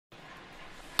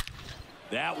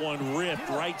That one ripped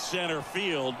right center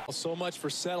field. So much for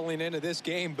settling into this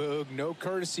game, Boog. No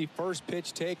courtesy first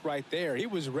pitch take right there. He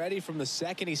was ready from the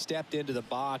second he stepped into the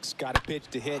box, got a pitch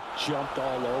to hit, jumped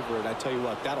all over it. I tell you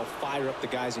what, that'll fire up the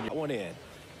guys in your one in.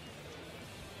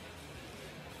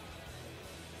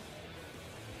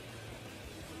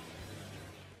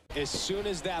 As soon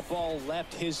as that ball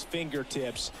left his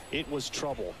fingertips, it was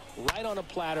trouble. Right on a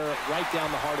platter, right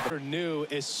down the heart of the knew.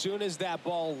 As soon as that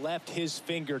ball left his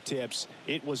fingertips,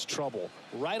 it was trouble.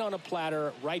 Right on a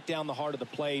platter, right down the heart of the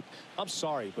plate. I'm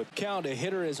sorry, but count, a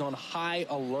hitter is on high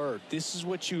alert. This is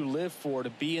what you live for, to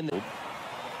be in the...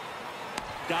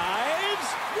 Dives.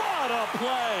 What a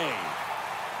play.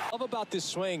 Love about this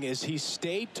swing is he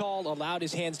stayed tall, allowed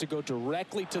his hands to go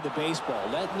directly to the baseball,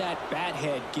 letting that bat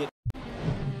head get...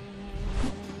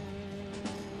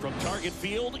 From Target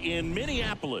Field in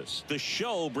Minneapolis, the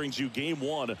show brings you game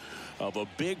one of a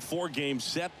big four-game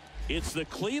set. It's the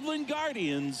Cleveland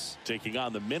Guardians taking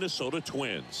on the Minnesota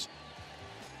Twins.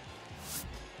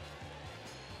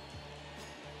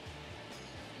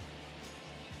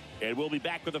 And we'll be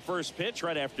back with the first pitch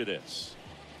right after this.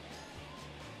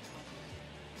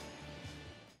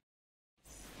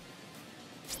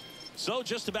 So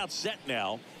just about set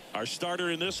now. Our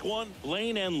starter in this one,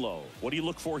 Lane Enlow. What do you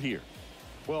look for here?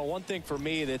 Well, one thing for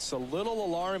me that's a little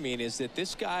alarming is that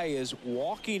this guy is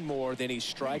walking more than he's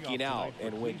striking out.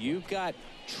 And when you've got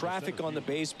traffic on the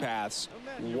base paths,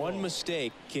 one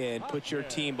mistake can put your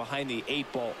team behind the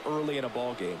 8-ball early in a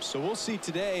ball game. So we'll see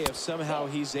today if somehow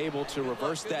he's able to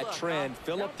reverse that trend,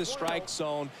 fill up the strike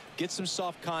zone, get some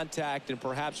soft contact, and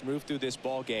perhaps move through this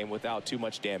ball game without too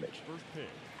much damage.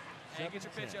 Hey, get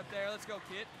your pitch up there. Let's go,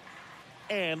 kid.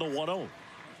 And the 1-0.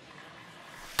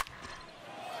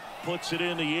 Puts it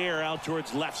in the air out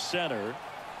towards left center.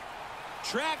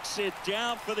 Tracks it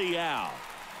down for the out.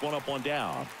 One up, one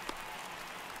down.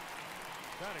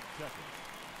 Batting second,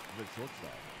 the shortstop,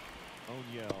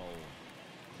 O'Neill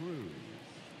Cruz.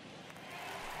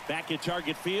 Back at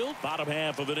Target Field, bottom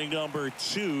half of inning number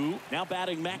 2. Now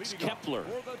batting Max Kepler. For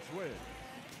the Twins,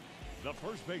 the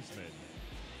first baseman,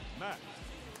 Max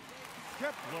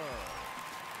Kepler.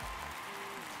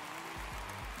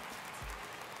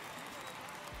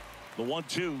 The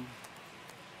 1-2.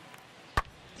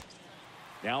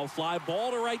 Now a fly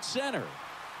ball to right center.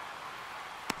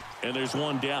 And there's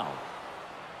one down.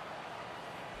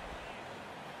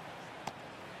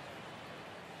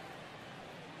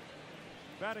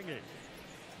 Batting eighth,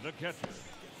 the catcher,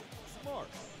 Mark.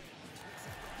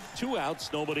 2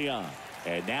 outs, nobody on.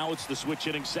 And now it's the switch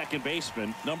hitting second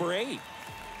baseman, number 8.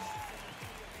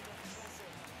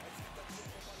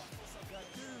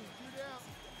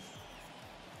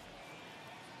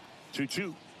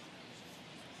 Two.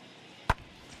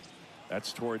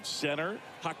 That's towards center.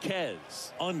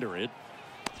 Jaquez under it.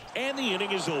 And the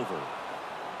inning is over.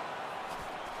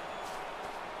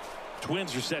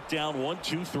 Twins are set down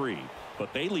 1-2-3,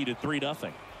 but they lead at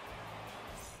 3-0.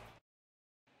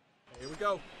 Here we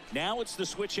go. Now it's the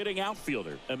switch hitting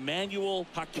outfielder, Emmanuel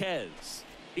Jaquez.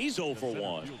 He's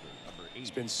 0-for-1. He's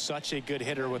been such a good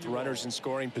hitter with runners in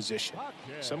scoring position.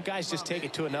 Some guys just take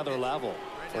it to another level.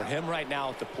 For him right now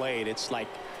at the plate, it's like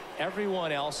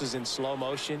everyone else is in slow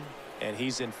motion and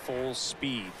he's in full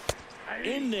speed.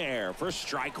 In there for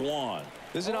strike 1.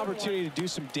 There's an opportunity to do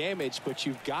some damage, but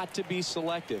you've got to be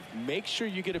selective. Make sure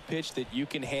you get a pitch that you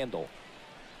can handle.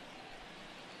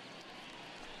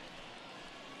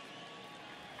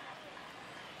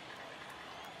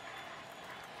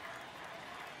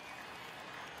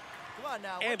 Come on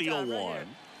now. And the 0-1. Right,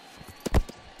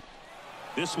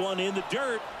 This one in the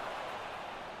dirt.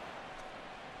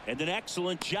 And an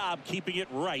excellent job keeping it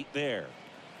right there.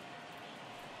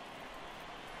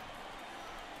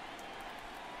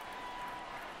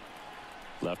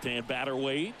 Left-hand batter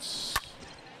waits.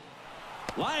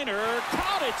 Liner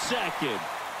caught at second.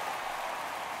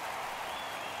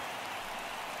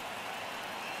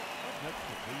 Next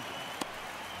to Cleveland,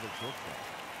 the shortstop.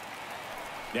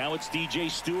 Now it's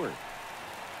DJ Stewart.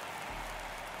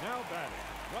 Now batting,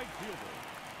 right fielder,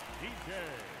 DJ.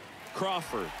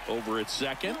 Crawford over at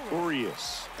second.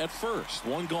 Urias at first.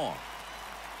 One gone.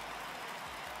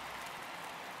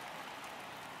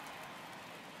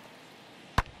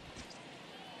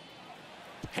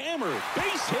 Hammered,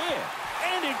 base hit,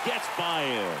 and it gets by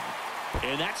him.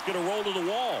 And that's going to roll to the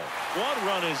wall. One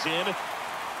run is in.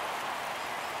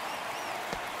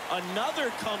 Another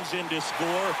comes in to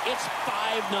score. It's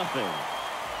 5-0.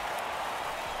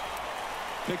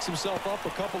 Picks himself up a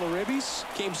couple of ribbies.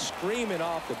 Came screaming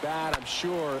off the bat. I'm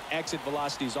sure exit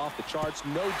velocity's off the charts.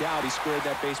 No doubt he squared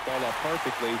that baseball up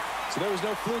perfectly. So there was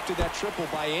no fluke to that triple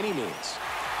by any means.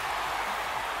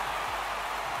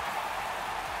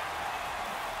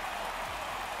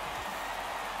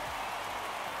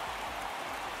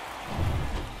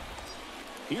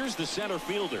 Here's the center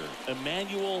fielder,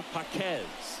 Emmanuel Paquez.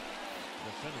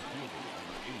 The center fielder,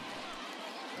 number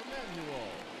 8, Emmanuel.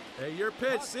 Hey, your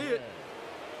pitch. See it.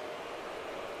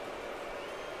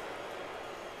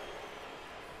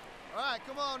 All right,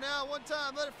 come on now. One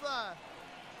time. Let it fly.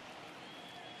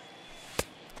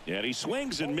 And he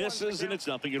swings and misses, and it's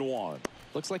 0-1.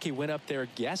 Looks like he went up there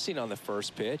guessing on the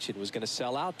first pitch and was going to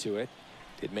sell out to it.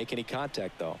 Didn't make any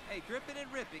contact, though. Hey, grip it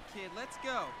and rip it, kid. Let's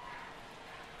go.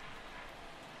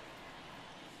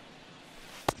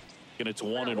 And it's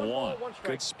 1-1.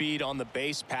 Good speed on the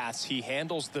base paths. He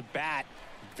handles the bat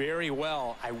very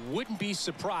well. I wouldn't be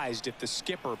surprised if the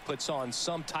skipper puts on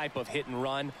some type of hit and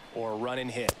run or run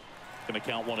and hit. Going to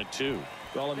count 1-2.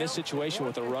 Well, in this situation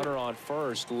with a runner on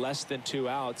first, less than 2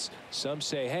 outs, some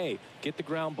say, hey, get the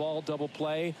ground ball, double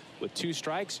play with 2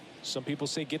 strikes. Some people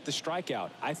say get the strikeout.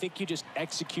 I think you just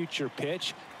execute your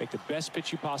pitch, make the best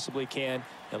pitch you possibly can,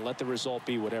 and let the result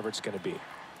be whatever it's going to be.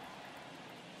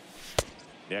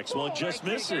 Next one just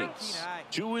misses.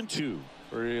 2-2.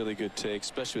 Really good take,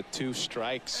 especially with 2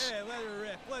 strikes. Hey, let her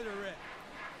rip. Let her rip.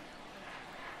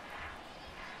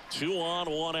 2 on,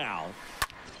 1 out.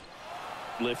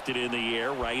 Lifted in the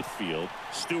air, right field.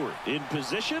 Stewart in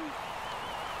position.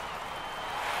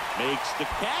 Makes the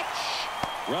catch.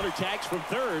 Runner tags from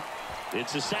third.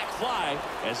 It's a sac fly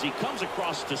as he comes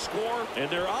across to score, and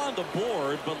they're on the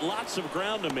board, but lots of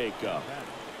ground to make up.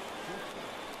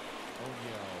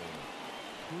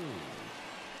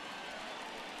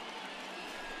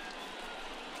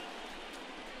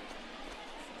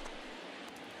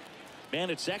 Man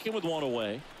at second with 1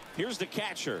 away. Here's the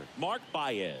catcher, Mark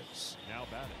Baez. Now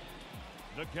batting,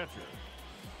 the catcher,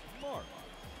 Mark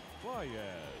Baez.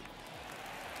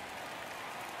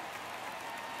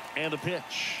 And the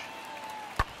pitch.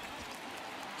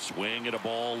 Swing at a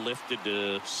ball lifted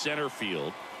to center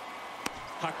field.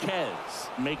 Paquez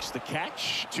makes the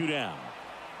catch. 2 down.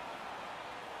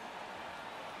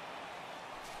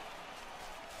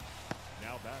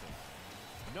 Now batting,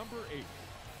 number 8.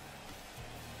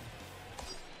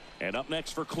 And up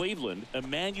next for Cleveland,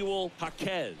 Emmanuel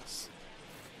Paquez.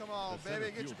 Come on,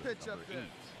 baby. Get your pitch up there.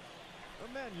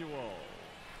 Emmanuel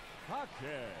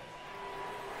Paquez.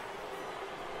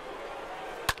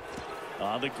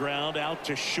 On the ground, out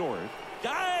to short.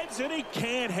 Dives, and he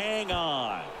can't hang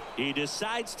on. He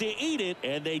decides to eat it,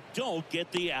 and they don't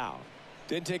get the out.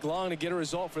 Didn't take long to get a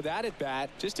result for that at bat.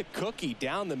 Just a cookie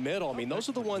down the middle. I mean, those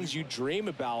are the ones you dream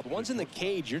about. Ones in the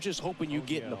cage, you're just hoping you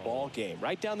get in the ball game.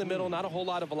 Right down the middle, not a whole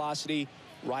lot of velocity,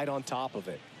 right on top of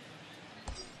it.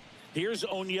 Here's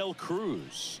O'Neill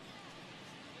Cruz.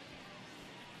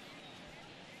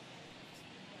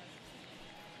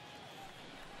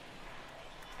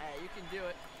 Hey, you can do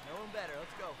it. No one better.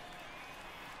 Let's go.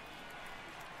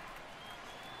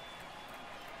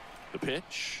 The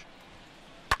pitch.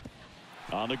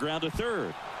 On the ground to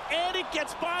third. And it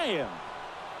gets by him.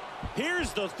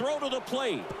 Here's the throw to the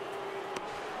plate.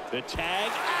 The tag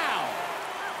out.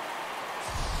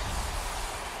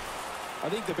 I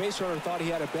think the base runner thought he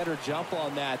had a better jump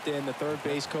on that than the third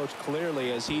base coach,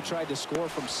 clearly, as he tried to score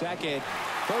from second.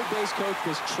 Third base coach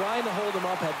was trying to hold him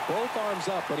up, had both arms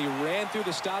up, but he ran through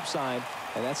the stop sign,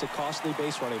 and that's a costly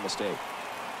base running mistake.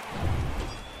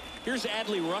 Here's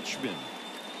Adley Rutschman.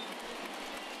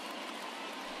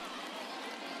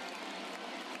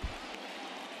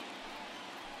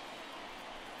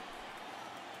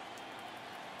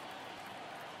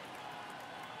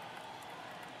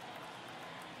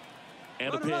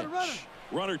 And a pitch.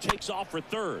 Runner takes off for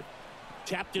third.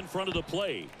 Tapped in front of the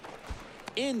plate.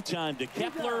 In time to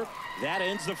Kepler. That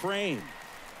ends the frame.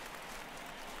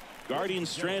 Guardians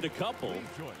strand a couple.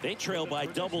 They trail by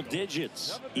double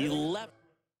digits. 11.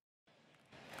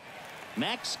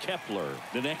 Max Kepler,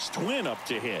 the next Twin up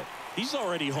to hit. He's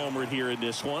already homered here in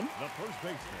this one. The first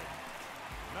baseman,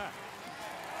 Max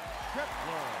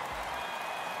Kepler.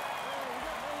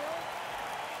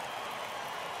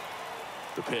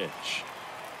 The pitch.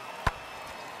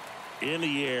 In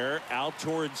the air, out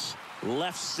towards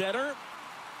left center.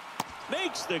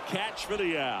 Makes the catch for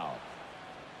the out.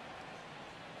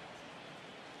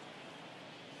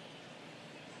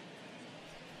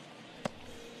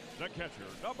 The catcher,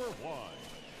 number 1,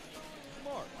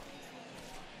 Mark.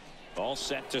 All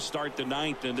set to start the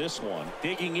 9th in this one.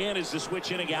 Digging in is the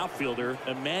switch inning outfielder,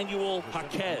 Emmanuel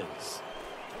Paquez.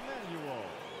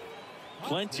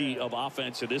 Plenty of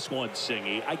offense in this one,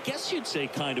 Singy. I guess you'd say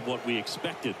kind of what we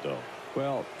expected, though.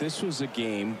 Well, this was a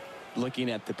game,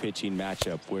 looking at the pitching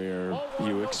matchup, where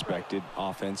you expected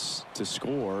offense to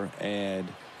score, and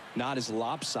not as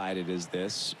lopsided as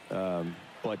this.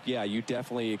 But, yeah, you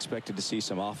definitely expected to see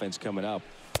some offense coming up.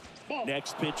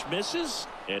 Next pitch misses,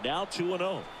 and now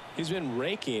 2-0. He's been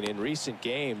raking in recent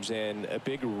games, and a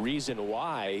big reason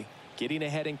why, getting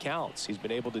ahead in counts. He's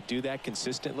been able to do that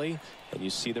consistently, and you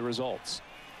see the results.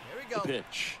 Here we go. The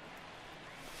pitch.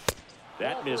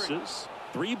 That misses.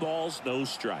 3 balls, no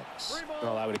strikes.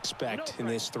 Well, I would expect in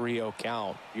this 3-0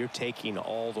 count, you're taking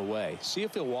all the way. See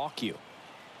if he'll walk you.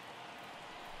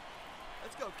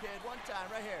 Let's go, kid. One time,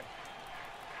 right here.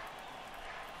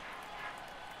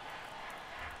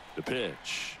 The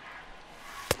pitch.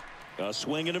 A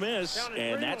swing and a miss,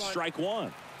 and that's strike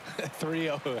 1.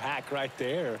 3-0 hack right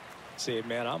there. Say,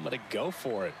 man, I'm going to go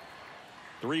for it.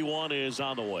 3-1 is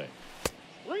on the way.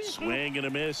 Swing and a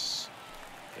miss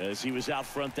as he was out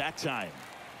front that time.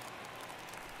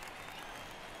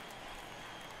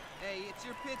 Hey, it's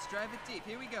your pitch. Drive it deep.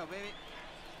 Here we go, baby.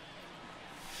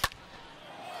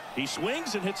 He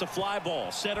swings and hits a fly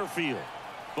ball, center field.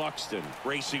 Buxton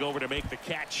racing over to make the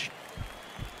catch.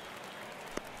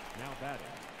 Now batting,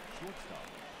 shortstop,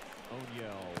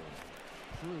 O'Neill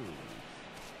Cruz.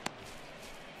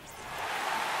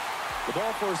 The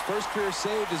ball for his first career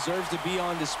save deserves to be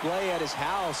on display at his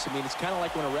house. I mean, it's kind of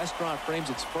like when a restaurant frames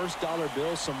its first dollar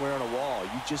bill somewhere on a wall.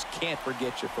 You just can't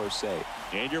forget your first save.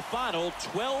 And your final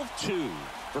 12-2.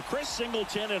 For Chris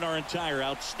Singleton and our entire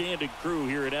outstanding crew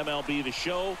here at MLB The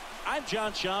Show, I'm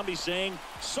John Shambi saying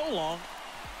so long.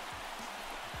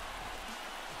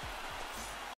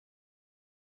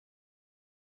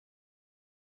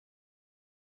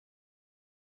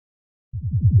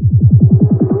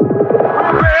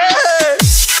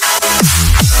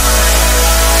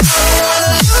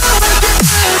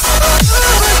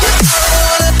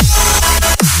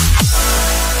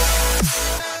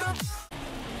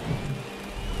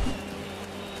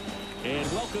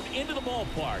 Into the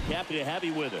ballpark. Happy to have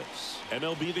you with us.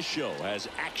 MLB The Show has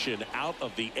action out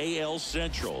of the AL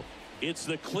Central. It's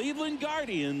the Cleveland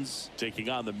Guardians taking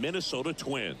on the Minnesota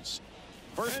Twins.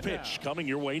 First pitch coming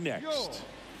your way next. Your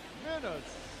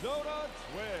Minnesota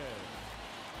Twins.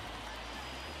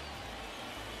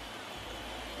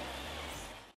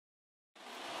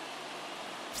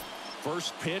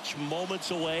 First pitch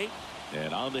moments away.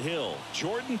 And on the hill,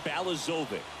 Jordan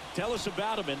Balazovic. Tell us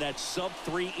about him in that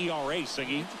sub-3 ERA,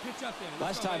 Siggy.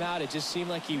 Last time out, it just seemed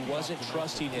like he wasn't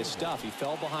trusting his stuff. He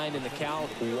fell behind in the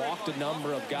count, walked a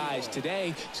number of guys.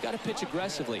 Today, he's got to pitch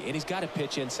aggressively, and he's got to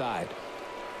pitch inside.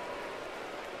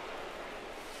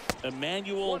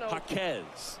 Emmanuel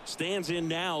Paquez stands in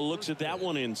now, looks at that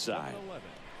one inside.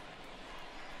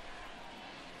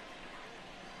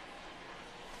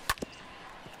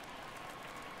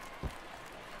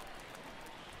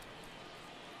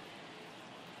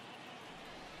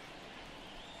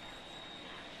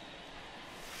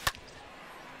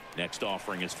 Next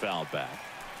offering is fouled back.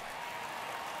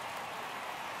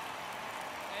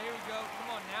 Hey, here we go. Come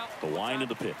on now. The line of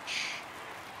the pitch.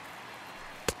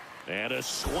 And a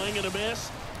swing and a miss.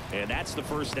 And that's the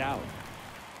first out.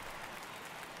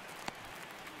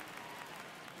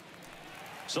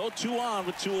 So 2 on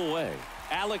with 2 away.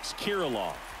 Alex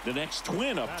Kirilloff, the next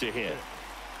Twin up to hit.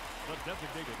 The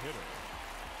designated hitter,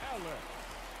 Alex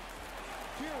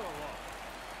Kirilloff.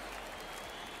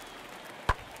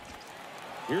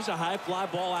 Here's a high fly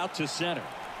ball out to center.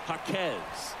 Paquez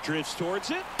drifts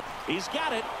towards it. He's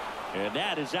got it. And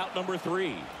that is out number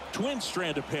 3. Twins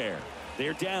strand a pair.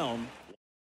 They're down.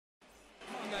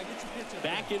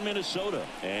 Back in Minnesota.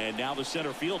 And now the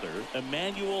center fielder,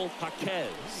 Emmanuel Paquez.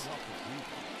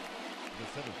 The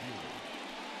center fielder,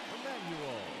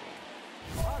 Emmanuel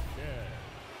Paquez.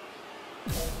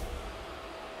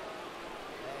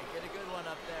 Hey, get a good one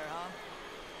up there, huh?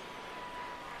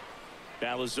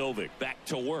 Balazovic back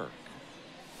to work.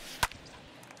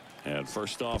 And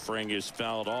first offering is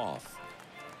fouled off.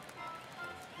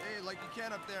 Hey, like you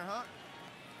can up there, huh?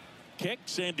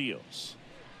 Kicks and deals.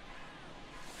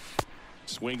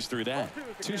 Swings through that.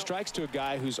 2 strikes to a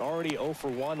guy who's already 0 for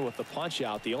 1 with the punch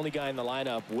out. The only guy in the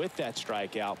lineup with that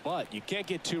strikeout. But you can't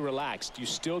get too relaxed. You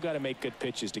still got to make good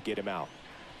pitches to get him out.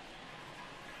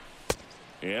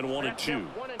 And 1-2.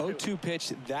 0-2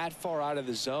 pitch that far out of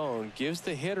the zone gives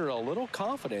the hitter a little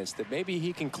confidence that maybe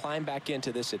he can climb back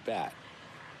into this at bat.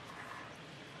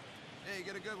 Hey,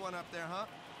 get a good one up there, huh?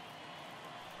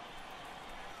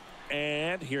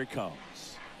 And here it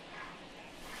comes.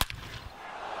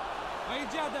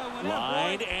 That one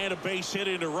Line and a base hit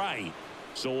into right.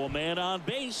 So a man on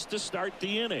base to start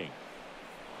the inning.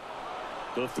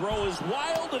 The throw is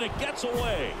wild and it gets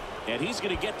away. And he's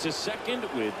going to get to second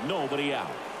with nobody out.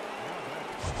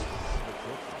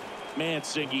 Man,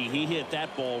 Siggy, he hit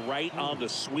that ball right on the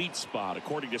sweet spot.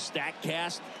 According to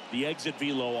StatCast, the exit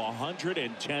velo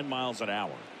 110 miles an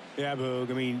hour. Yeah, Boog.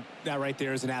 I mean, that right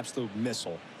there is an absolute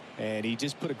missile. And he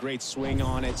just put a great swing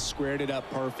on it, squared it up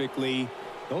perfectly.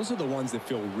 Those are the ones that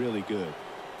feel really good.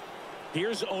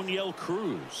 Here's O'Neill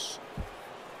Cruz.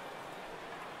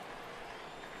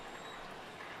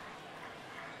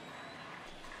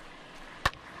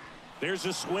 There's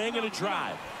a swing and a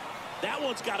drive. That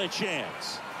one's got a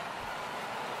chance.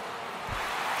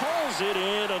 Pulls it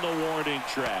in on the warning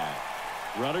track.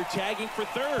 Runner tagging for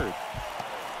third.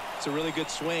 It's a really good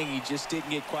swing. He just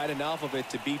didn't get quite enough of it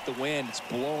to beat the wind. It's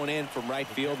blowing in from right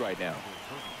field right now.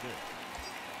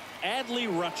 Adley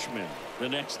Rutschman, the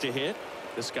next to hit.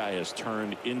 This guy has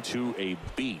turned into a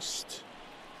beast.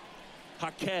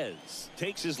 Jaquez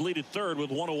takes his lead at third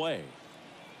with one away.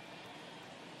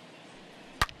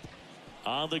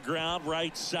 On the ground,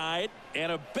 right side,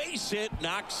 and a base hit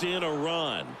knocks in a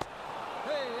run.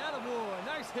 Hey, attaboy,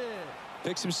 nice hit.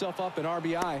 Picks himself up an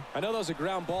RBI. I know that was a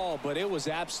ground ball, but it was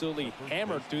absolutely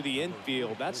hammered through the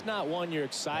infield. That's not one you're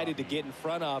excited to get in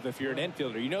front of if you're an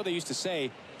infielder. You know they used to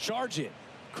say, charge it.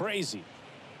 Crazy.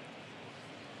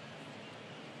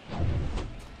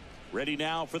 Ready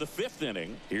now for the fifth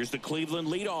inning. Here's the Cleveland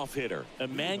leadoff hitter,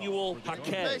 Emmanuel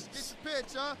Jaquez. Get the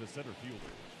pitch, huh? The center fielder,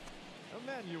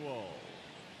 Emmanuel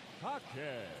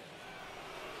Jaquez.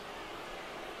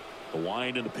 The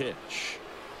wind and the pitch.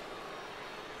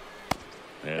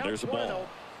 And there's the ball.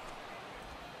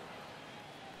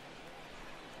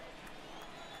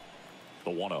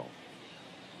 The 1-0.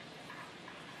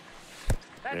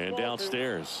 And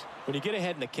downstairs. When you get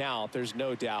ahead in the count, there's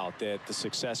no doubt that the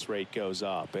success rate goes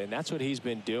up, and that's what he's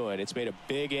been doing. It's made a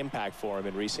big impact for him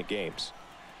in recent games.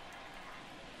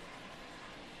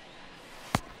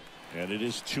 And it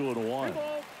is 2-1.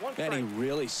 And he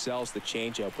really sells the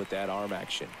changeup with that arm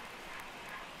action.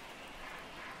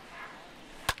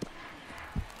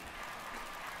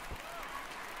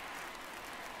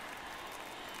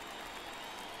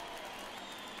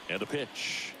 And the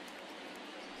pitch.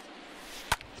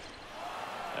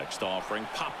 Next offering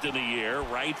popped in the air,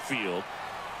 right field.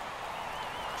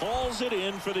 Pulls it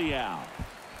in for the out.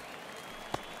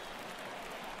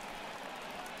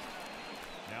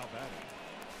 Now batting,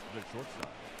 the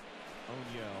shortstop,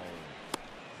 O'Neill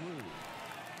Cruz.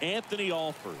 Anthony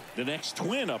Alford, the next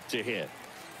twin up to hit.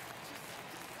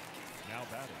 Now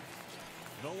batting,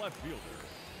 the left fielder,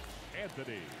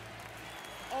 Anthony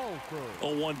Alford.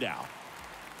 0-1 down.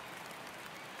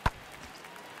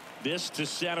 This to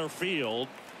center field.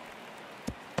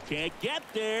 Can't get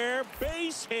there.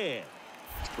 Base hit.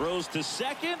 Throws to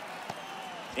second.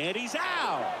 And he's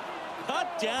out.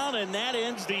 Cut down, and that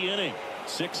ends the inning.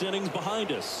 6 innings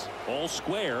behind us. All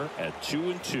square at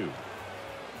 2-2.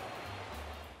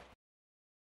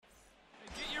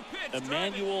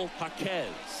 Emmanuel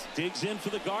Jaquez digs in for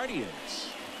the Guardians.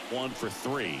 1 for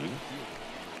 3.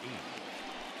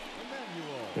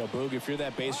 You know, Boog, if you're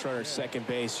that base runner at second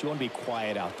base, you want to be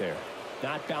quiet out there.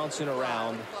 Not bouncing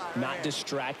around, not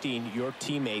distracting your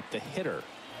teammate, the hitter.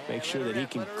 Make sure that he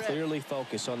can clearly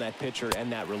focus on that pitcher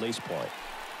and that release point.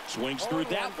 Swings through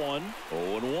that one.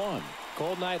 0-1.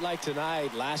 Cold night like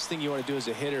tonight, last thing you want to do as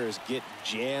a hitter is get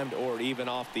jammed or even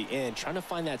off the end. Trying to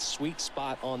find that sweet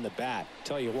spot on the bat.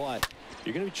 Tell you what,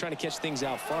 you're going to be trying to catch things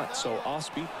out front. So off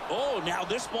speed. Oh, now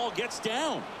this ball gets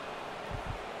down.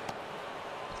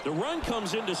 The run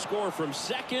comes in to score from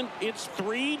second. It's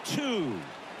 3-2.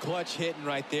 Clutch hitting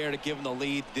right there to give him the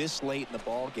lead this late in the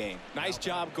ball game. Nice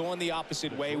job going the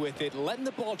opposite way with it, letting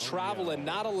the ball travel and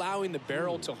not allowing the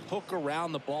barrel to hook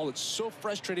around the ball. It's so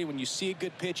frustrating when you see a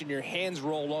good pitch and your hands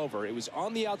roll over. It was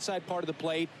on the outside part of the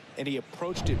plate, and he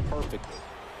approached it perfectly.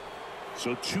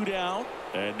 So 2 down,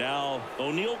 and now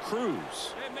O'Neill Cruz.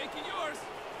 Hey, make it yours.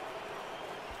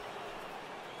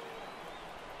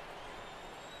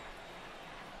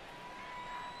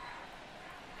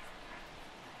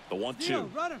 The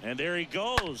 1-2, and there he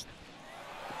goes.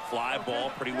 Fly ball,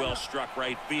 pretty well struck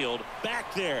right field.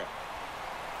 Back there.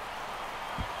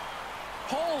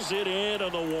 Pulls it in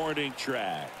on the warning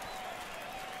track.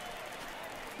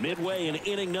 Midway in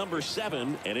inning number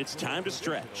 7, and it's time to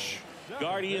stretch.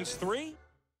 Guardians 3.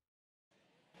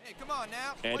 Hey, come on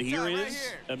now. And One here time, is right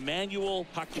here. Emmanuel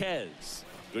Jaquez.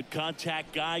 Good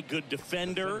contact guy, good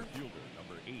defender. Center fielder,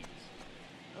 number 8,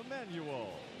 Emmanuel.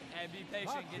 Hey, be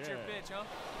patient. Get your pitch, huh?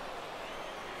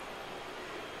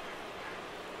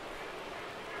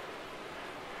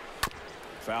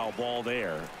 Foul ball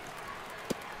there.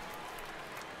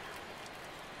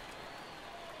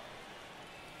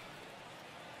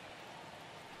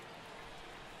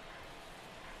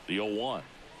 The 0-1.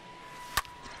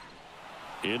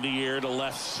 In the air to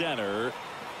left center.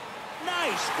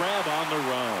 Nice grab on the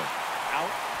run.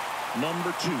 Out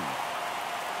number 2.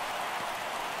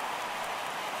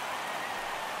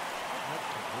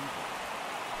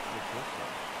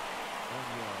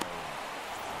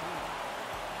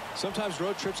 Sometimes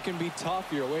road trips can be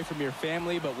tough. You're away from your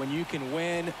family, but when you can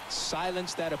win,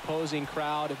 silence that opposing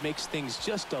crowd, it makes things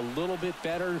just a little bit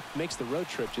better, makes the road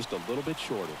trip just a little bit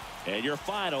shorter. And your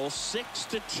final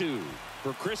 6-2.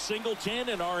 For Chris Singleton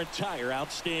and our entire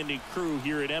outstanding crew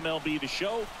here at MLB The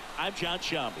Show, I'm John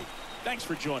Shambi. Thanks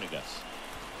for joining us.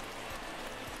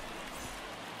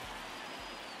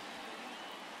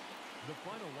 The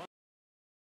final line.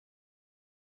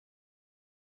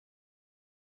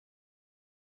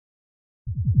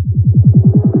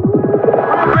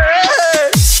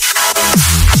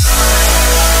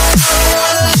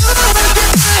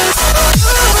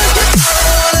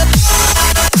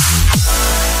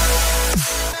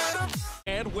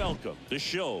 And welcome. The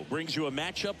show brings you a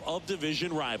matchup of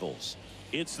division rivals.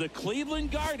 It's the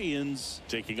Cleveland Guardians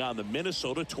taking on the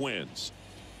Minnesota Twins.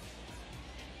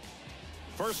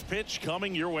 First pitch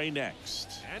coming your way next.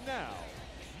 And now,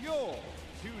 your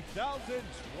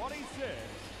 2026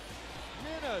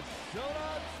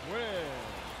 Minnesota Twins.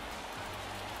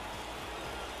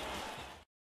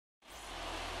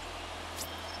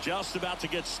 Just about to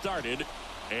get started.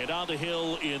 And on the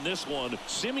hill in this one,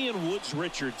 Simeon Woods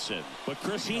Richardson. But,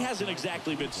 Chris, he hasn't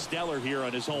exactly been stellar here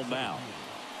on his home mound.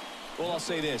 Well, I'll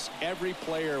say this. Every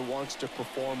player wants to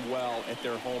perform well at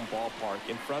their home ballpark,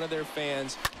 in front of their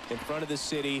fans, in front of the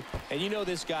city. And you know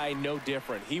this guy no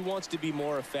different. He wants to be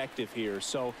more effective here.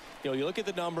 So, you look at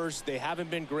the numbers. They haven't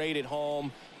been great at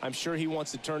home. I'm sure he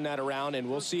wants to turn that around, and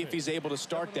we'll see if he's able to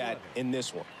start that in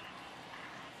this one.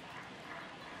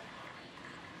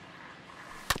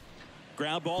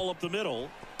 Ground ball up the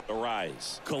middle.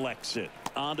 Arise collects it.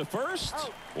 On to first.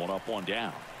 One up, one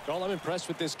down. Well, I'm impressed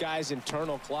with this guy's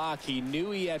internal clock. He knew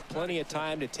he had plenty of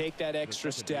time to take that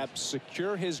extra step,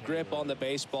 secure his grip on the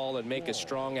baseball, and make a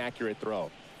strong, accurate throw.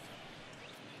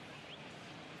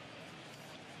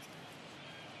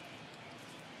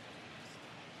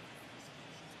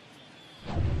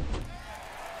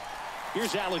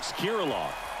 Here's Alex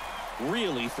Kirilloff,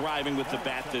 really thriving with the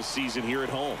bat this season here at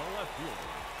home.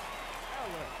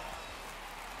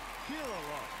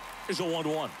 Here's a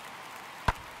 1-1.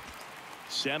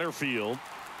 Center field.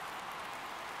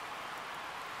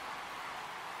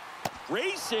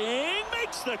 Racing,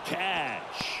 makes the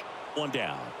catch. One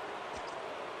down.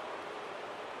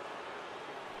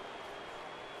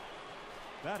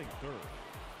 Batting third,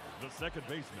 the second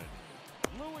baseman,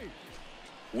 Louis.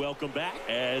 Welcome back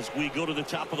as we go to the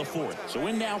top of the fourth. So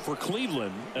in now for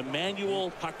Cleveland,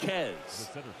 Emmanuel The Jaquez.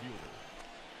 center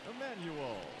fielder,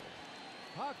 Emmanuel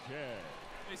Jaquez.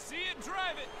 They see it,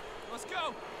 drive it. Let's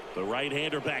go. The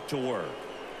right-hander back to work.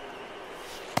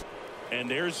 And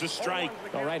there's the strike.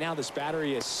 Well, right now this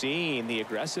battery is seeing the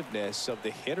aggressiveness of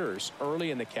the hitters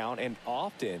early in the count and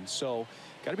often. So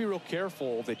got to be real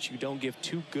careful that you don't give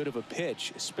too good of a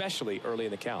pitch, especially early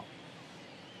in the count.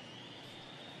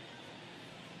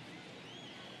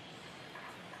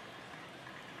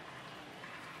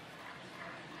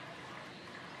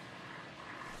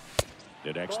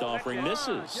 The next offering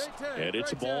misses. And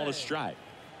it's a ball and a strike.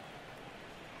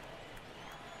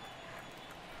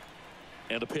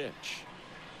 And a pitch.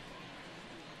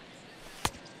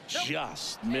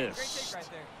 Just missed. Great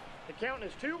take right there. The count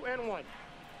is 2-1.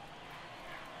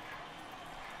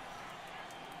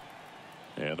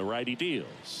 And the righty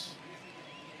deals.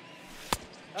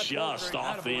 Just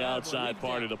off the outside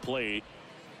part of the plate.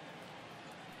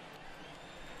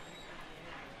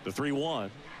 The 3-1.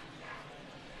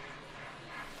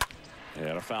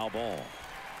 And a foul ball.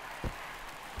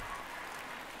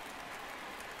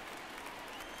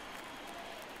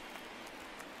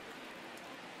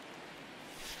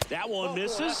 That one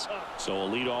misses. So a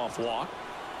leadoff walk.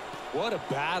 What a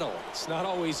battle. It's not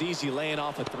always easy laying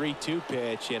off a 3-2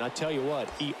 pitch, and I tell you what,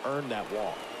 he earned that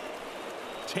walk.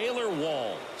 Taylor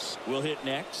Walls will hit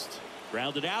next.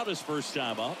 Grounded out his first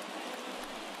time up.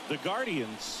 The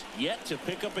Guardians yet to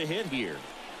pick up a hit here.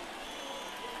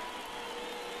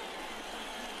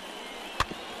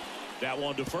 That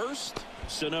one to first.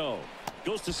 Sano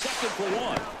goes to second for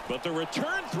one. But the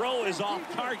return throw is off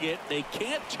target. They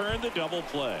can't turn the double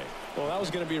play. Well, that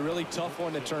was going to be a really tough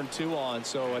one to turn two on.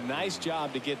 So a nice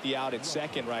job to get the out at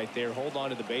second right there. Hold on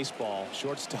to the baseball.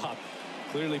 Shortstop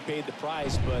clearly paid the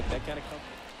price, but that kind of comes.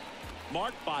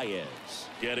 Mark Baez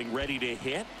getting ready to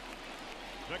hit.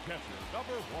 The catcher,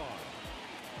 number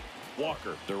 1.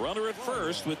 Walker, the runner at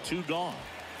first with two gone.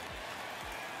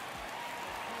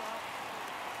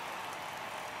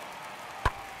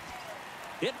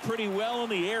 Hit pretty well in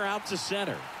the air out to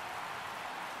center.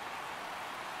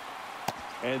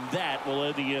 And that will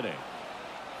end the inning.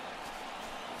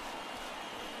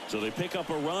 So they pick up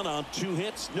a run on 2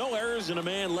 hits, no errors, and a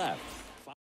man left.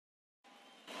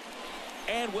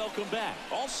 And welcome back.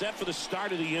 All set for the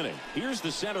start of the inning. Here's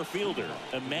the center fielder,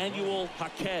 Emmanuel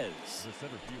Jaquez.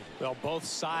 Well, both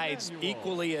sides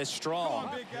equally as strong.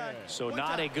 So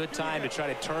not a good time to try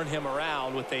to turn him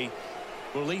around with a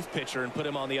relief pitcher and put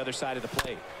him on the other side of the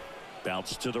plate.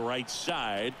 Bounce to the right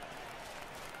side.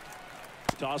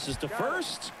 Tosses to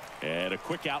first. And a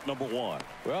quick out, number 1.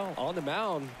 Well, on the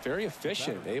mound, very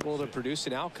efficient, able to produce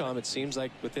an outcome, it seems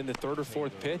like, within the 3rd or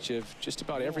 4th pitch of just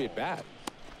about every at bat.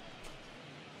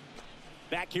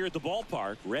 Back here at the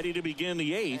ballpark, ready to begin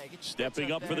the 8th.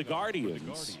 Stepping up for the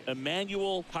Guardians,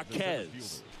 Emmanuel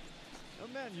Jaquez.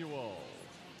 Emmanuel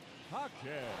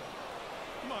Jaquez.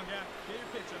 Come on, guy. Get your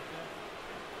pitch up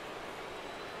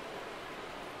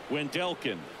there.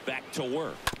 Wendelken back to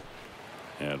work.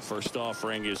 And first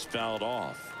offering is fouled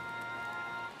off.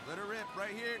 Let her rip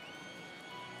right here.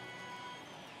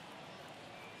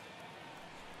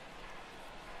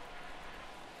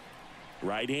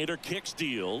 Right-hander kicks,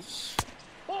 deals.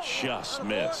 Just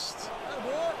missed.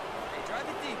 Hey, drive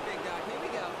it deep, big guy. Here we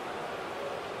go.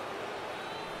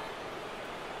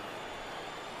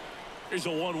 Here's a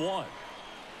 1-1.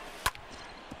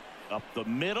 Up the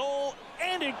middle,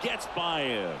 and it gets by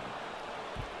him.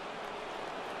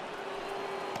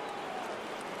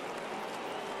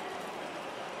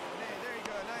 Hey, there you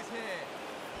go. Nice hit.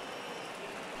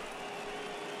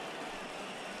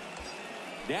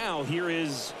 Now here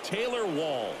is Taylor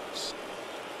Walls.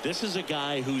 This is a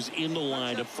guy who's in the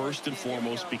lineup first and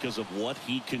foremost because of what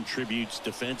he contributes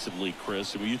defensively,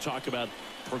 Chris. And when you talk about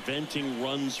preventing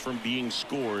runs from being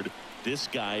scored, this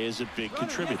guy is a big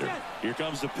contributor. Here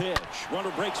comes the pitch.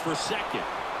 Runner breaks for second.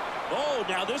 Oh,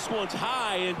 now this one's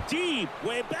high and deep.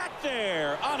 Way back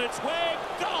there. On its way.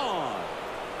 Gone.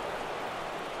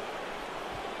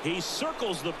 He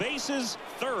circles the bases.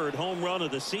 3rd home run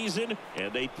of the season.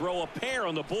 And they throw a pair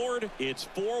on the board. It's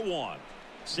 4-1.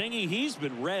 Singy, he's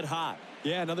been red hot.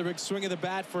 Yeah, another big swing of the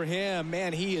bat for him.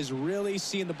 Man, he is really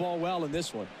seeing the ball well in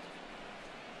this one.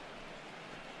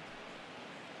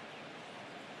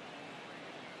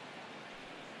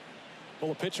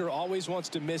 Well, a pitcher always wants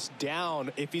to miss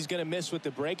down if he's going to miss with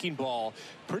the breaking ball.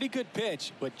 Pretty good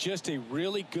pitch, but just a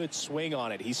really good swing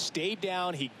on it. He stayed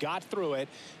down, he got through it,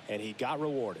 and he got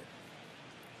rewarded.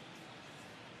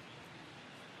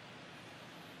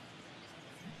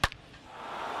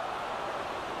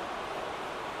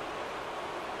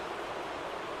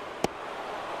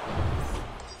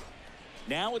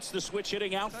 Now it's the switch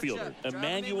hitting outfielder,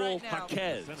 Emmanuel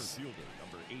Jaquez. Center fielder,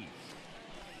 number 8.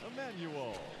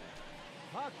 Emmanuel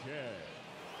Jaquez.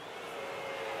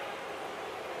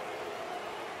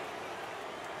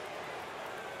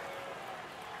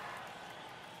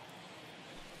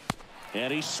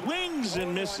 And he swings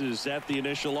and misses at the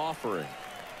initial offering.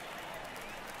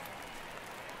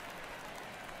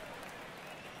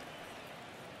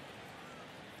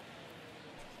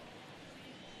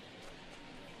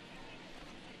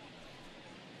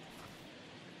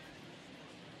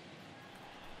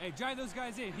 Hey, drive those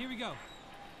guys in. Here we go.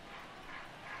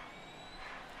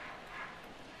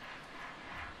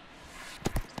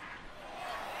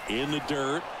 In the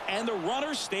dirt, and the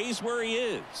runner stays where he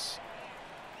is.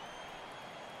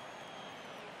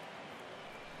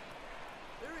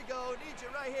 There we go. Need you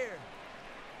right here.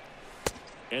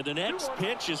 And the next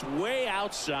pitch is way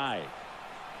outside.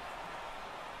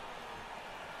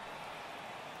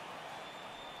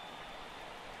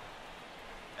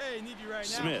 Hey, need you right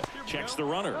now. Smith checks the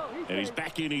runner, and he's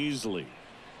back in easily.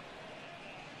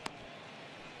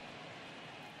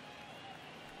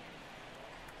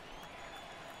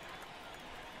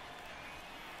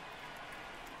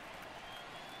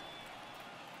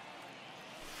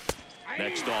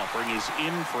 Next offering is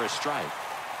in for a strike.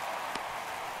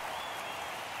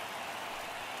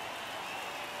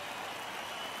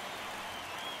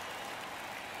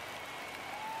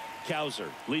 Cowser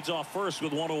leads off first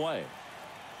with 1 away.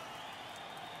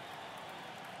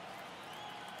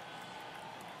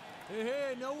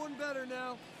 Hey, no one better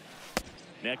now.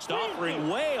 Next offering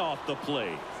way off the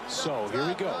plate. So here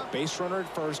we go. Base runner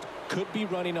at first, could be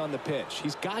running on the pitch.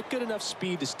 He's got good enough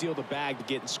speed to steal the bag to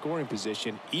get in scoring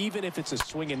position, even if it's a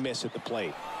swing and miss at the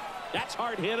plate. That's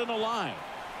hard hit on the line.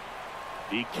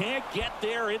 He can't get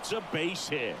there. It's a base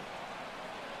hit.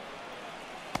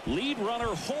 Lead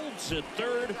runner holds at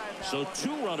third, so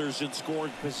 2 runners in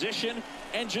scoring position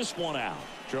and just 1 out.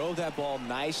 Drove that ball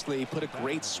nicely, put a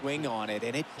great swing on it,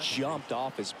 and it jumped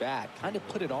off his bat. Kind of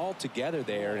put it all together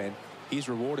there, and he's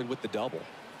rewarded with the double.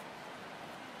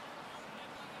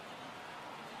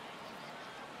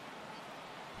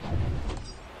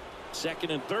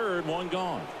 Second and third, 1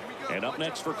 gone. And up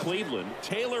next for Cleveland,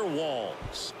 Taylor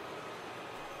Walls.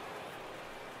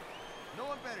 No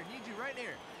one better. Need you right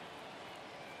here.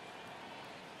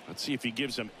 Let's see if he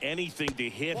gives him anything to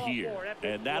hit here,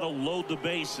 and that'll load the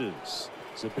bases.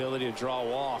 His ability to draw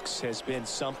walks has been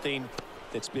something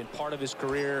that's been part of his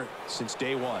career since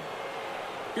day one.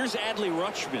 Here's Adley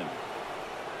Rutschman.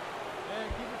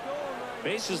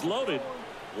 Bases loaded,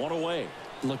 one away.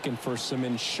 Looking for some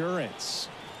insurance,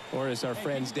 or as our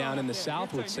friends down in the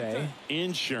South would say,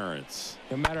 insurance.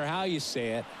 No matter how you say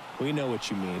it, we know what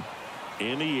you mean.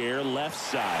 In the air, left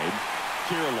side.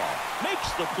 Kirilloff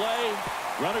makes the play.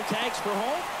 Runner tags for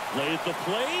home. Play at the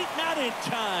plate. Not in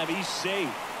time. He's safe.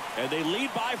 And they lead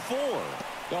by 4.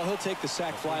 Well, he'll take the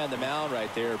sac fly on the mound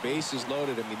right there. Bases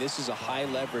loaded. I mean, this is a high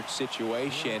leverage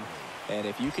situation. And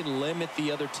if you can limit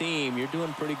the other team, you're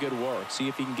doing pretty good work. See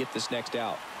if he can get this next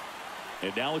out.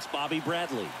 And now it's Bobby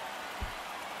Bradley.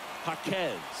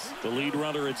 Jaquez, the lead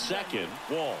runner at second.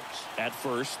 Walls at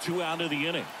first, 2 out of the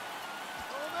inning.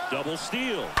 Double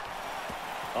steal.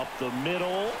 Up the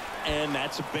middle, and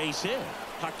that's a base hit.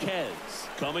 Jaquez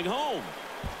coming home.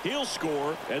 He'll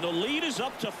score, and the lead is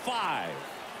up to 5.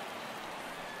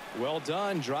 Well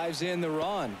done. Drives in the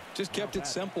run. Just kept it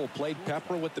simple. Played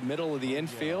pepper with the middle of the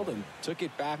infield and took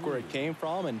it back where it came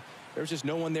from, and there's just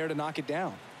no one there to knock it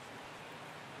down.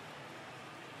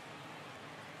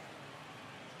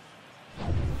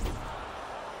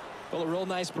 Well, a real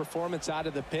nice performance out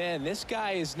of the pen. This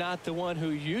guy is not the one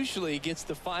who usually gets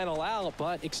the final out,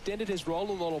 but extended his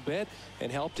role a little bit and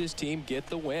helped his team get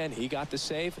the win. He got the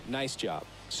save. Nice job.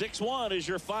 6-1 is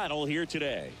your final here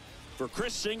today. For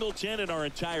Chris Singleton and our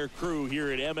entire crew here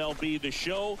at MLB The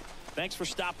Show, thanks for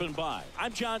stopping by.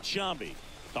 I'm John Shambi.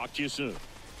 Talk to you soon.